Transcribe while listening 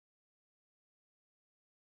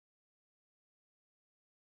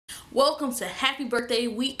Welcome to Happy Birthday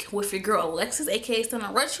Week with your girl Alexis, aka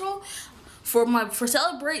TUNN Retro. For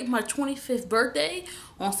celebrate my 25th birthday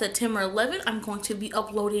on September 11th, I'm going to be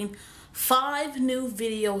uploading 5 new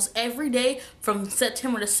videos every day from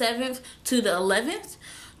September the 7th to the 11th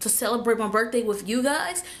to celebrate my birthday with you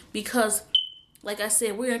guys, because like I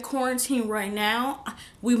said, we're in quarantine right now.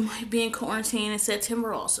 We might be in quarantine in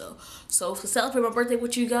September also. So to celebrate my birthday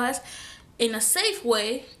with you guys in a safe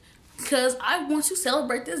way, because I want to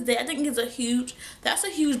celebrate this day. I think that's a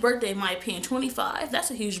huge birthday in my opinion. 25, that's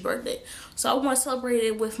a huge birthday. So I want to celebrate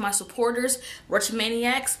it with my supporters,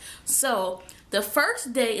 RERTOMANIACS. So the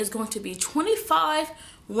first day is going to be 25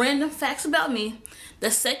 random facts about me. The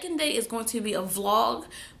second day is going to be a vlog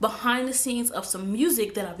behind the scenes of some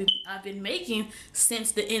music that I've been making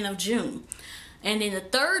since the end of June. And then the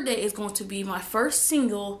third day is going to be my first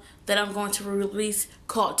single that I'm going to release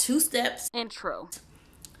called 2 Steps Intro.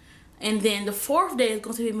 And then the fourth day is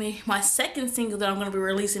going to be my second single that I'm going to be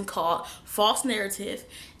releasing called False Narrative.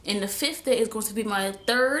 And the fifth day is going to be my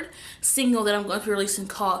third single that I'm going to be releasing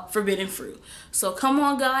called Forbidden Fruit. So come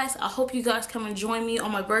on guys, I hope you guys come and join me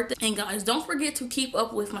on my birthday. And guys, don't forget to keep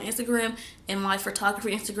up with my Instagram and my photography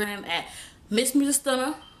Instagram at Miss Music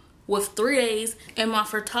Stunner with 3 A's, and my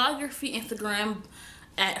photography Instagram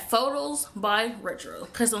at Photos by Retro,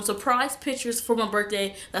 because some surprise pictures for my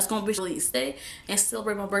birthday that's gonna be released today and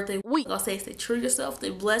celebrate my birthday week. I'll say stay true to yourself, stay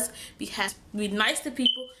blessed, be happy, be nice to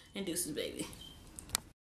people, and deuces, baby.